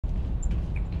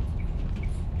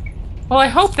Well, I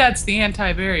hope that's the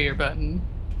anti-barrier button.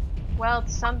 Well,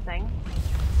 it's something.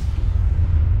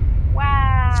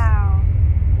 Wow.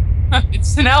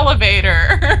 It's an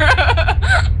elevator.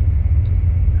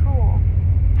 Cool.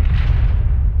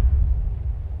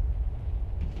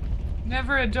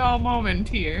 Never a dull moment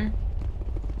here.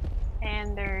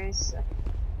 And there's a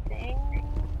thing.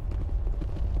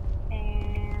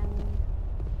 And...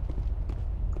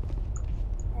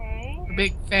 okay. A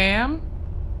big fam.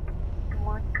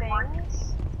 More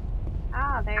things.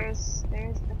 Ah, there's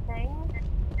the thing.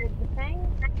 Did the thing?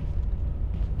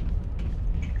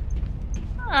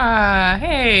 Ah,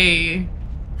 hey.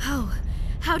 Oh,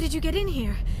 how did you get in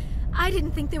here? I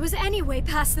didn't think there was any way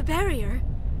past the barrier.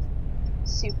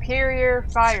 Superior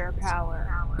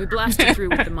firepower. We blasted through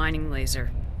with the mining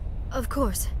laser. Of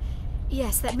course.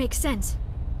 Yes, that makes sense.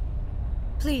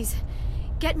 Please,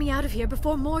 get me out of here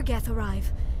before more Geth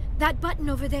arrive. That button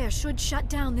over there should shut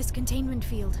down this containment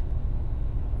field.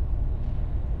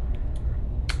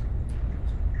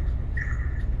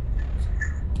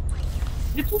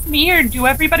 Is this me, or do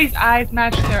everybody's eyes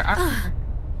match their armor?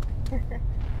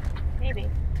 Maybe.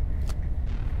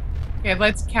 Okay,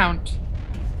 let's count.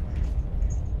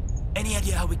 Any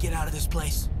idea how we get out of this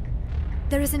place?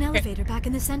 There is an elevator back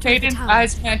in the center of the Caden's tower.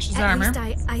 eyes match his armor. At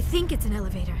least I think it's an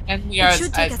elevator. And It Liara's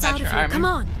should take eyes us match out her of here. armor. Come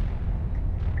on.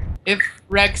 If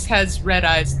Rex has red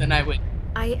eyes, then I would.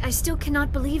 I still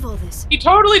cannot believe all this. He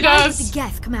totally Why did does! the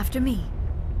Geth come after me?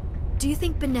 Do you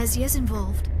think Benezia's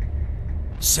involved?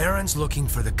 Saren's looking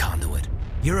for the conduit.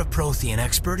 You're a Prothean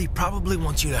expert. He probably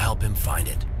wants you to help him find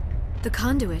it. The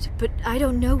conduit, but I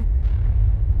don't know.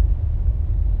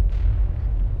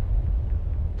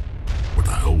 What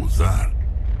the hell was that?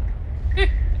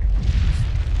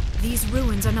 These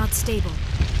ruins are not stable.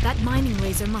 That mining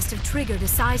laser must have triggered a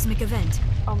seismic event.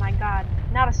 Oh my god.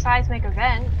 Not a seismic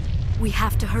event. We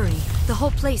have to hurry. The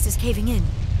whole place is caving in.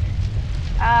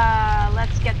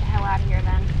 Let's get the hell out of here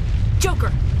then.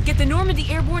 Joker, get the Normandy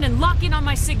airborne and lock in on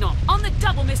my signal. On the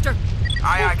double, mister.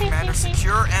 Aye, aye, Commander.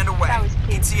 Secure and away. That was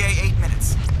cute. ETA 8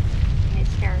 minutes.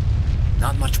 Mr.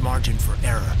 Not much margin for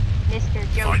error. Mr.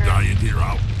 If I Joker. die in here,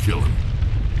 I'll kill him.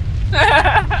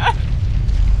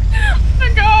 Oh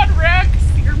my god, Rex,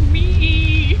 you're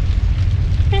me!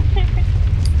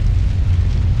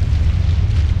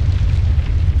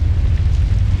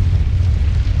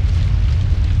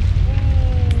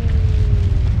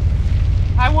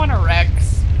 I want a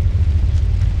Rex.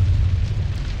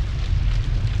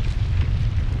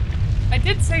 I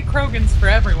did say Krogan's for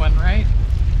everyone, right?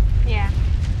 Yeah.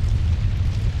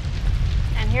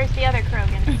 And here's the other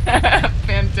Krogan.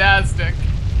 Fantastic.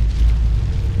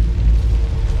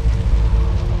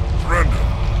 Surrender.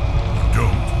 You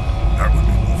don't. That would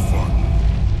be more fun.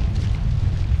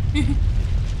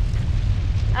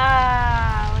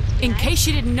 Let's be In nice. case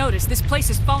you didn't notice, this place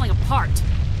is falling apart.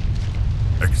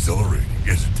 Exhilarating,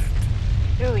 isn't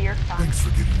it? Ooh, you're fun. Thanks for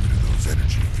getting rid of those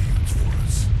energy fields for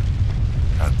us.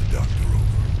 Hand the doctor over.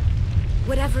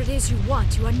 Whatever it is you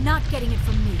want, you are not getting it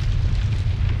from me.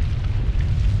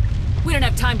 We don't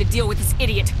have time to deal with this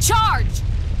idiot. Charge!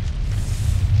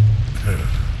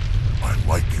 I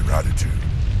like your attitude.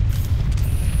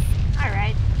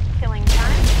 Alright. Killing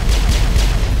time.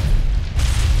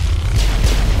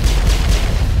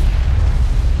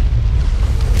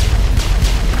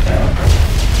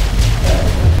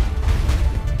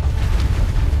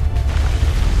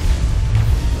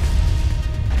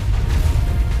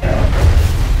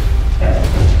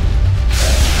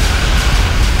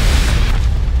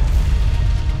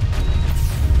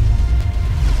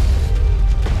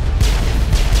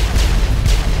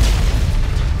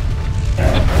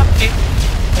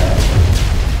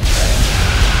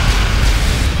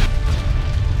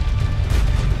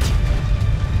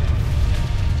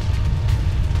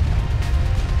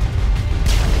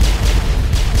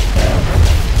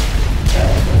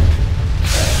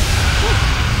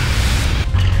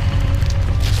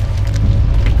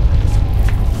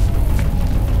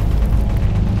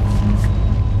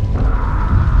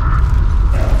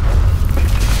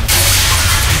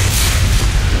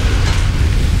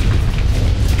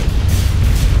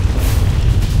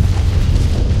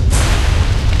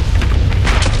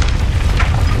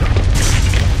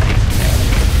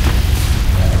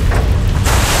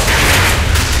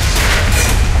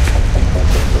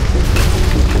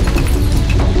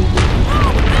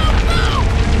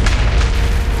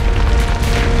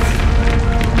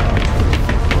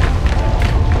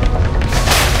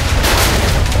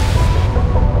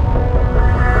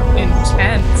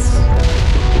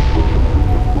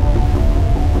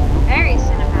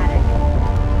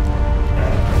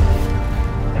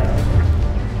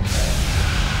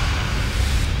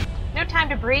 time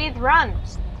to breathe, run.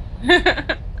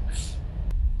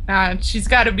 She's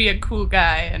got to be a cool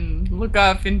guy and look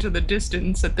off into the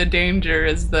distance at the danger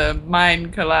as the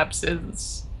mine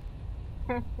collapses.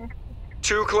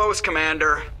 Too close,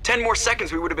 Commander. 10 more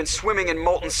seconds we would have been swimming in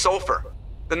molten sulfur.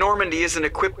 The Normandy isn't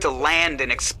equipped to land in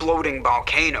exploding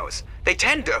volcanoes. They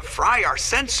tend to fry our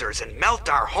sensors and melt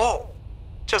our hull.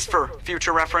 Just for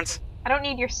future reference. I don't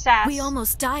need your sass. We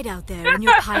almost died out there, and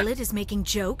your pilot is making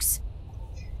jokes?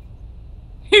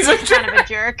 He's a kind of a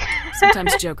jerk.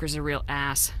 Sometimes Joker's a real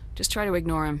ass. Just try to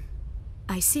ignore him.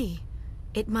 I see.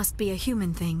 It must be a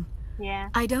human thing. Yeah.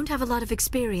 I don't have a lot of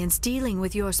experience dealing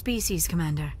with your species,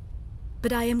 Commander.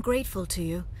 But I am grateful to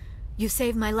you. You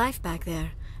saved my life back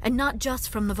there, and not just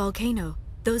from the volcano.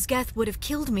 Those Geth would have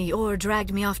killed me or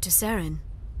dragged me off to Saren.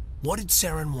 What did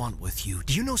Saren want with you?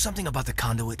 Do you know something about the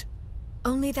conduit?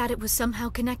 Only that it was somehow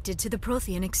connected to the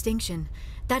Prothean extinction.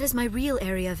 That is my real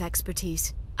area of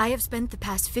expertise. I have spent the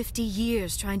past 50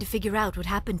 years trying to figure out what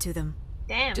happened to them.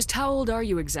 Damn. Just how old are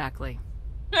you exactly?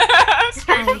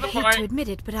 Straight to the I hate to point. admit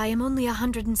it, but I am only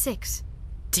 106.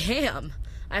 Damn.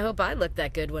 I hope I look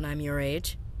that good when I'm your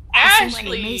age.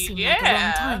 Essentially, it may Ashley, seem like a long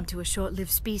yeah. time to a short-lived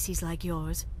species like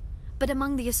yours. But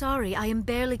among the Asari, I am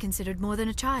barely considered more than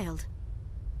a child.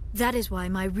 That is why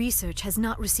my research has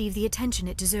not received the attention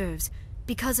it deserves.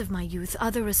 Because of my youth,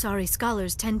 other Asari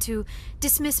scholars tend to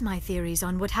dismiss my theories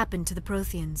on what happened to the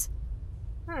Protheans.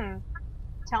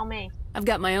 Tell me. I've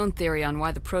got my own theory on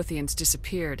why the Protheans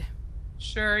disappeared.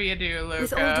 Sure you do, Luca.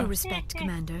 With all due respect,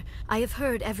 Commander, I have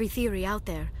heard every theory out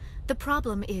there. The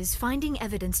problem is finding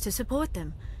evidence to support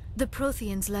them. The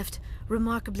Protheans left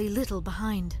remarkably little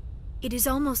behind. It is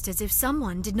almost as if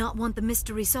someone did not want the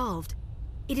mystery solved.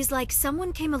 It is like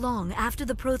someone came along after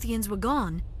the Protheans were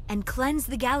gone and cleansed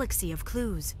the galaxy of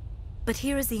clues. But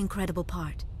here is the incredible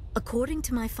part. According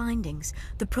to my findings,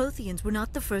 the Protheans were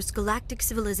not the first galactic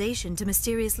civilization to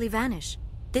mysteriously vanish.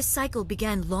 This cycle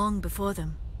began long before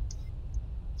them.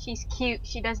 She's cute.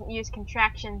 She doesn't use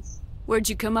contractions. Where'd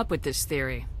you come up with this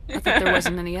theory? I thought there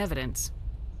wasn't any evidence.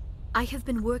 I have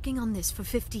been working on this for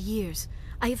 50 years.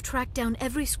 I have tracked down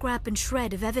every scrap and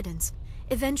shred of evidence.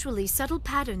 Eventually, subtle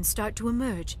patterns start to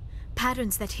emerge,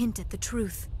 patterns that hint at the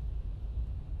truth.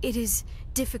 It is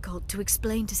difficult to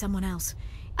explain to someone else.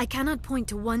 I cannot point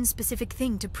to one specific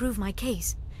thing to prove my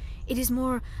case. It is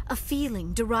more a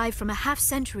feeling derived from a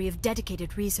half-century of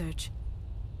dedicated research.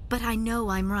 But I know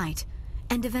I'm right,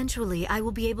 and eventually I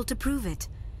will be able to prove it.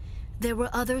 There were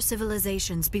other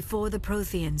civilizations before the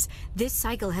Protheans. This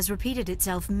cycle has repeated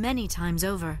itself many times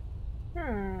over.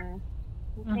 Who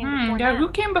came before Yeah, them? who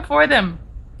came before them?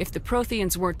 If the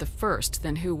Protheans weren't the first,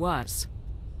 then who was?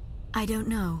 I don't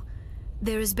know.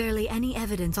 There is barely any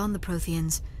evidence on the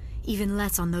Protheans, even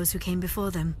less on those who came before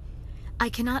them. I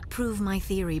cannot prove my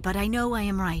theory, but I know I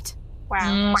am right.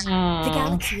 Wow. The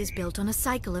galaxy is built on a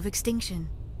cycle of extinction.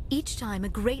 Each time a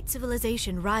great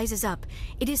civilization rises up,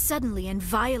 it is suddenly and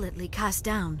violently cast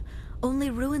down.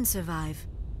 Only ruins survive.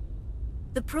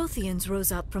 The Protheans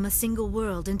rose up from a single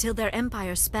world until their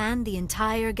empire spanned the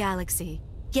entire galaxy.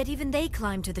 Yet even they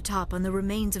climbed to the top on the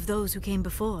remains of those who came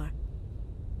before.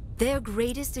 Their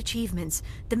greatest achievements,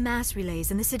 the mass relays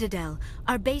and the Citadel,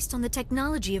 are based on the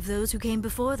technology of those who came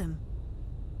before them.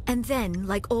 And then,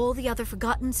 like all the other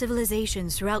forgotten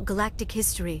civilizations throughout galactic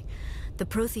history, the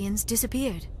Protheans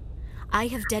disappeared. I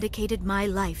have dedicated my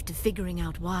life to figuring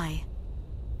out why.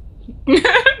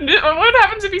 What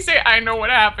happens if you say, I know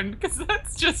what happened? Because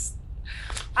that's just...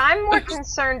 I'm more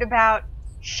concerned about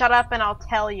shut up and I'll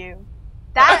tell you.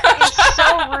 That is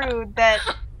so rude that,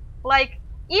 like,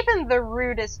 even the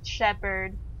rudest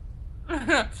shepherd.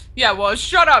 Yeah, well,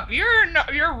 shut up.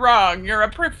 You're wrong. You're a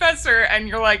professor and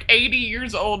you're like 80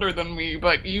 years older than me,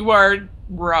 but you are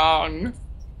wrong.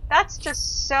 That's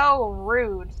just so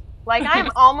rude. Like, I'm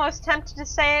almost tempted to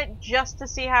say it just to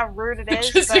see how rude it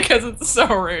is. Just but, because it's so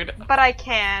rude. But I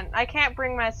can't. I can't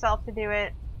bring myself to do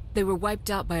it. They were wiped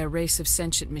out by a race of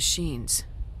sentient machines.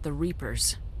 The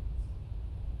Reapers.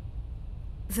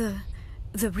 The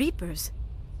Reapers?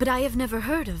 But I have never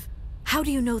heard of. How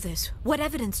do you know this? What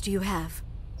evidence do you have?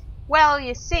 Well,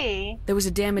 you see... There was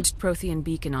a damaged Prothean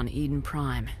beacon on Eden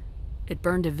Prime. It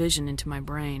burned a vision into my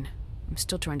brain. I'm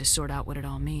still trying to sort out what it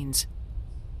all means.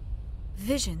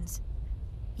 Visions.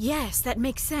 Yes, that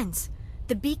makes sense.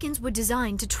 The beacons were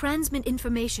designed to transmit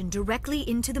information directly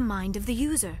into the mind of the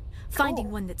user. Finding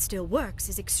one that still works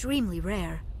is extremely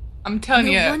rare. I'm telling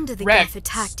you, No wonder the Rex. Geth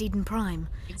attacked Eden Prime.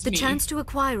 It's The me. chance to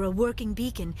acquire a working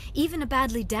beacon, even a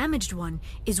badly damaged one,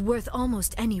 is worth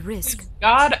almost any risk.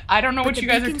 God, I don't know But what the you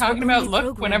guys are beacons were talking about. only Look,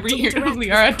 programmed whenever to you hear interact with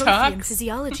Liara Prothean talks.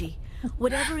 physiology.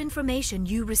 Whatever information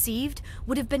you received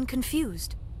would have been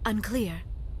confused. Unclear.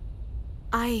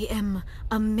 I am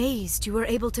amazed you were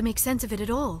able to make sense of it at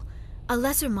all. A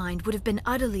lesser mind would have been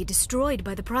utterly destroyed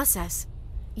by the process.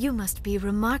 You must be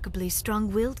remarkably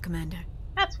strong-willed, Commander.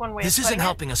 That's one way This of isn't putting it.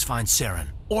 helping us find Saren,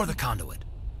 or the conduit.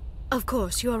 Of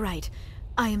course, you're right.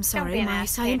 I am be sorry, an my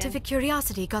ass, scientific Hayden.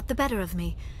 curiosity got the better of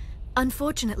me.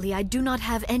 Unfortunately, I do not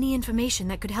have any information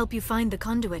that could help you find the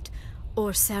conduit,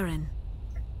 or Saren.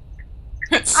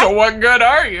 So what good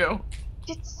are you?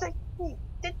 It's like,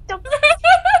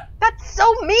 that's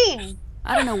so mean.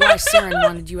 I don't know why Saren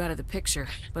wanted you out of the picture,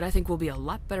 but I think we'll be a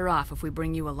lot better off if we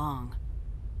bring you along.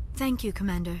 Thank you,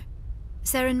 Commander.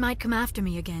 Saren might come after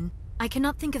me again. I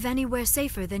cannot think of anywhere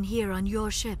safer than here on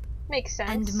your ship. Makes sense.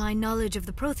 And my knowledge of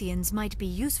the Protheans might be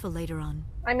useful later on.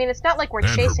 I mean, it's not like we're And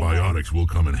her chasing them. biotics will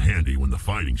come in handy when the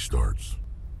fighting starts.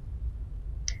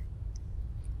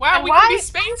 Wow, And we why- can be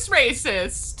space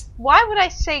racist. Why would I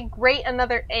say great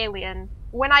another alien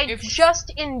when I If-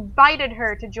 just invited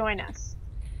her to join us?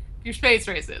 You're space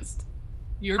racist.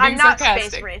 You're being I'm not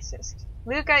sarcastic. space racist.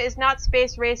 Luca is not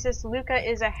space racist. Luca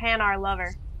is a Hanar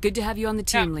lover. Good to have you on the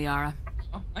team, Liara.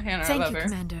 Oh, I can't Thank love you, her.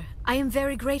 Commander. I am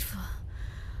very grateful.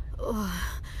 Oh,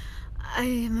 I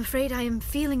am afraid I am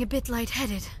feeling a bit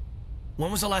lightheaded.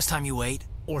 When was the last time you ate,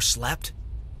 or slept?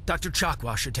 Dr.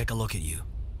 Chakwa should take a look at you.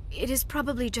 It is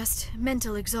probably just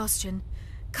mental exhaustion,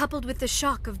 coupled with the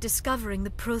shock of discovering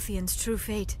the Protheans' true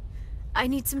fate. I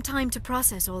need some time to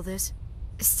process all this.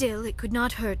 Still, it could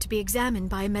not hurt to be examined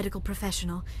by a medical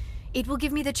professional. It will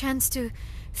give me the chance to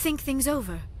think things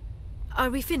over. Are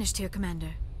we finished here,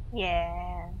 Commander?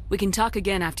 Yeah. We can talk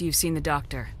again after you've seen the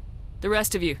doctor. The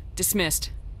rest of you,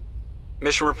 dismissed.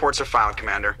 Mission reports are filed,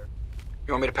 Commander.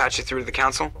 You want me to patch you through to the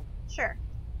Council? Sure.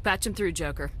 Patch him through,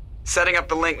 Joker. Setting up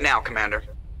the link now, Commander.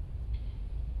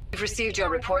 We've received your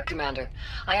report, Commander.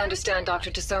 I understand Dr.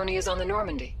 Tassoni is on the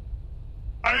Normandy.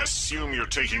 I assume you're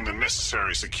taking the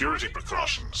necessary security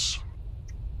precautions.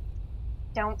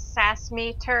 Don't sass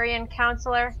me, Turian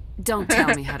counselor. Don't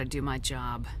tell me how to do my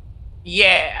job.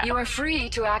 Yeah. You are free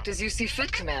to act as you see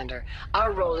fit, Commander.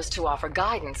 Our role is to offer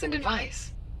guidance and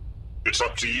advice. It's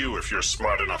up to you if you're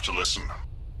smart enough to listen.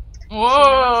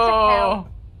 Whoa.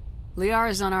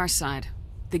 Liara's on our side.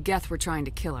 The Geth were trying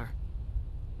to kill her.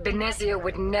 Benezia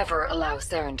would never allow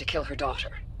Saren to kill her daughter.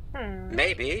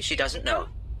 Maybe she doesn't know.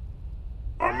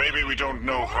 Or maybe we don't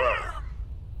know her.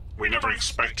 We never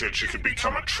expected she could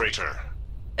become a traitor.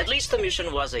 At least the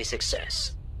mission was a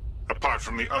success. Apart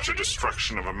from the utter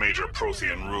destruction of a major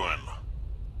Prothean ruin.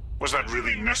 Was that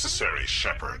really necessary,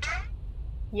 Shepard?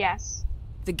 Yes.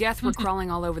 The Geth were crawling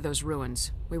all over those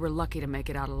ruins. We were lucky to make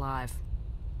it out alive.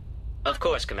 Of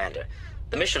course, Commander.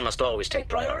 The mission must always take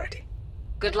priority.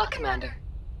 Good luck, Commander.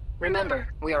 Remember,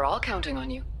 we are all counting on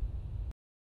you.